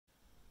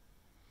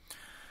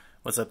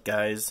What's up,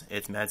 guys?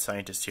 It's Mad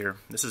Scientist here.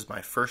 This is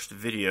my first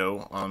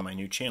video on my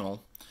new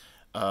channel.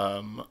 This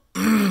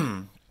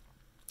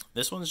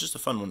one's just a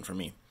fun one for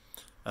me.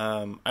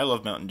 I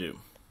love Mountain Dew,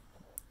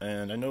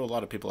 and I know a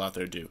lot of people out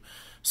there do.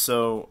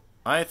 So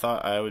I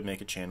thought I would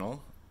make a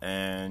channel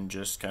and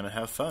just kind of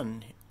have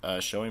fun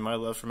showing my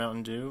love for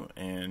Mountain Dew,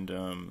 and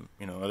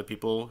other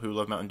people who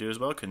love Mountain Dew as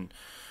well can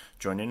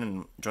join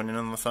in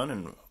on the fun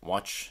and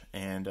watch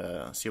and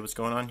see what's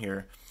going on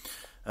here.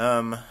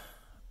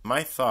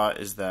 My thought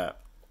is that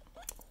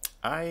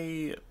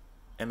I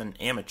am an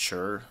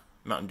amateur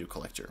Mountain Dew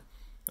collector.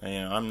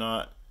 I'm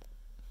not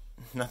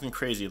nothing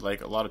crazy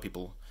like a lot of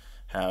people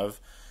have.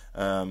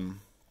 I've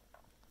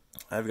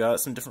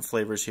got some different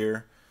flavors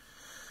here,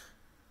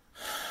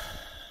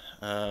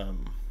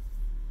 and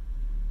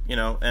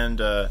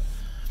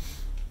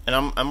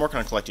I'm working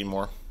on collecting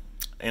more.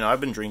 I've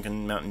been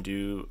drinking Mountain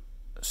Dew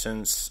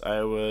since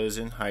I was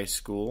in high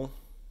school,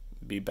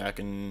 be back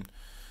in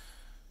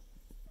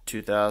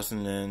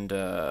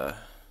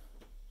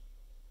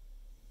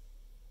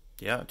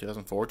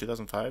 2004,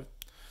 2005.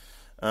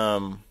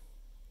 And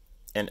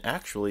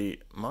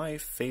actually, my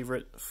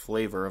favorite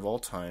flavor of all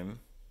time,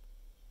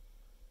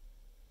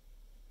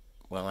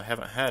 well, I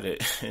haven't had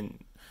it in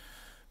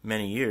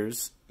many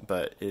years,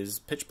 but is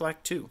Pitch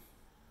Black 2,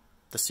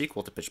 the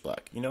sequel to Pitch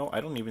Black.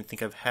 I don't even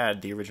think I've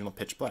had the original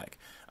Pitch Black.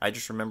 I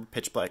just remember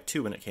Pitch Black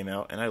 2 when it came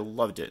out, and I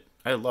loved it.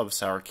 I love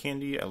sour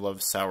candy, I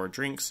love sour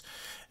drinks,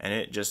 and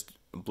it just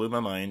blew my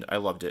mind. I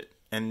loved it,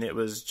 and it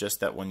was just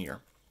that one year.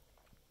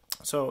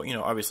 So,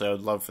 obviously I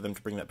would love for them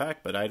to bring that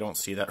back, but I don't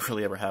see that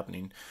really ever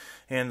happening.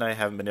 And I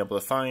haven't been able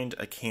to find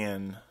a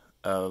can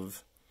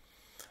of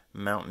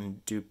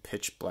Mountain Dew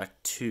Pitch Black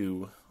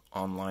 2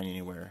 online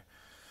anywhere.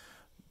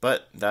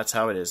 But that's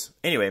how it is.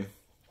 Anyway,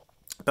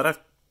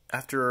 but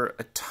after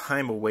a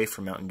time away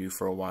from Mountain Dew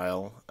for a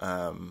while,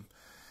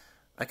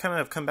 I kind of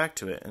have come back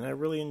to it, and I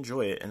really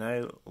enjoy it, and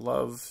I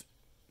love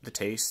the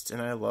taste,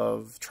 and I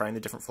love trying the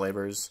different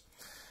flavors,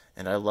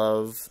 and I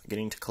love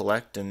getting to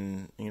collect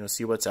and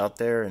see what's out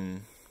there,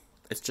 and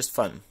it's just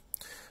fun.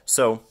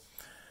 So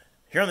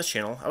here on this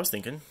channel, I was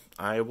thinking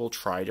I will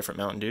try different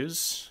Mountain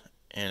Dews,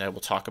 and I will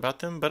talk about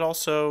them, but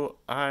also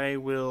I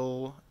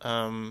will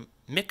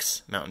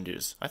mix Mountain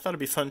Dews. I thought it'd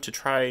be fun to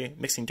try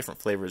mixing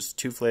different flavors,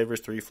 2 flavors,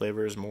 3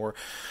 flavors, more.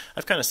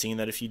 I've kind of seen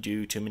that if you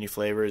do too many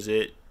flavors,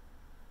 it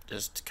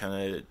just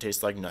kind of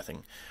tastes like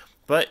nothing.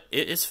 But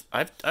it is.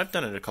 I've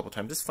done it a couple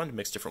times. It's fun to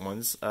mix different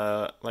ones.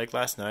 Like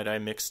last night, I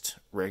mixed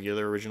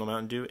regular original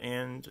Mountain Dew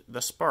and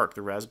the Spark,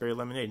 the raspberry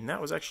lemonade, and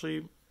that was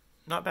actually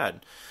not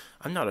bad.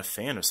 I'm not a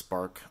fan of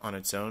Spark on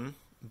its own,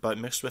 but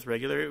mixed with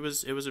regular, it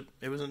was a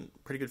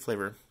pretty good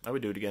flavor. I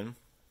would do it again.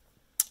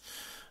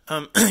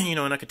 And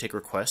I could take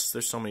requests.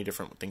 There's so many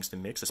different things to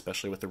mix,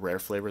 especially with the rare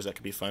flavors. That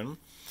could be fun.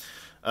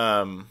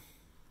 And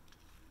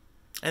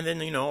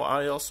then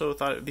I also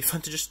thought it would be fun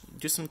to just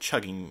do some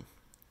chugging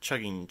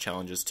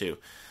challenges too.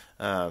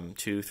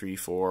 2, 3,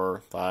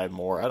 4, 5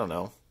 more. I don't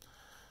know.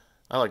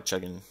 I like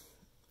chugging,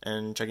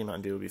 and chugging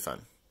Mountain Dew would be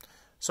fun.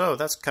 So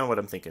that's kind of what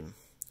I'm thinking.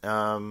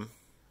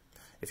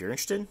 If you're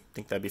interested,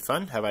 think that'd be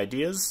fun, have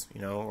ideas,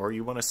 or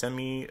you want to send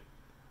me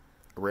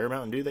a rare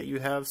Mountain Dew that you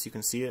have so you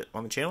can see it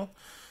on the channel,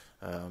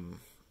 go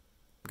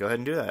ahead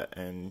and do that,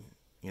 and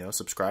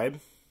subscribe,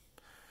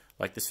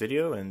 like this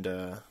video, and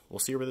we'll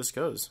see where this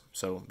goes.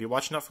 So be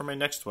watching out for my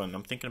next one.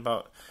 I'm thinking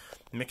about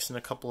mixing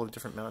a couple of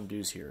different Mountain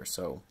Dews here,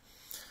 so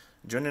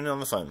join in on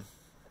the fun,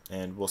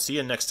 and we'll see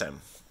you next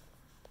time.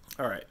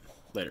 Alright,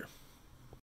 later.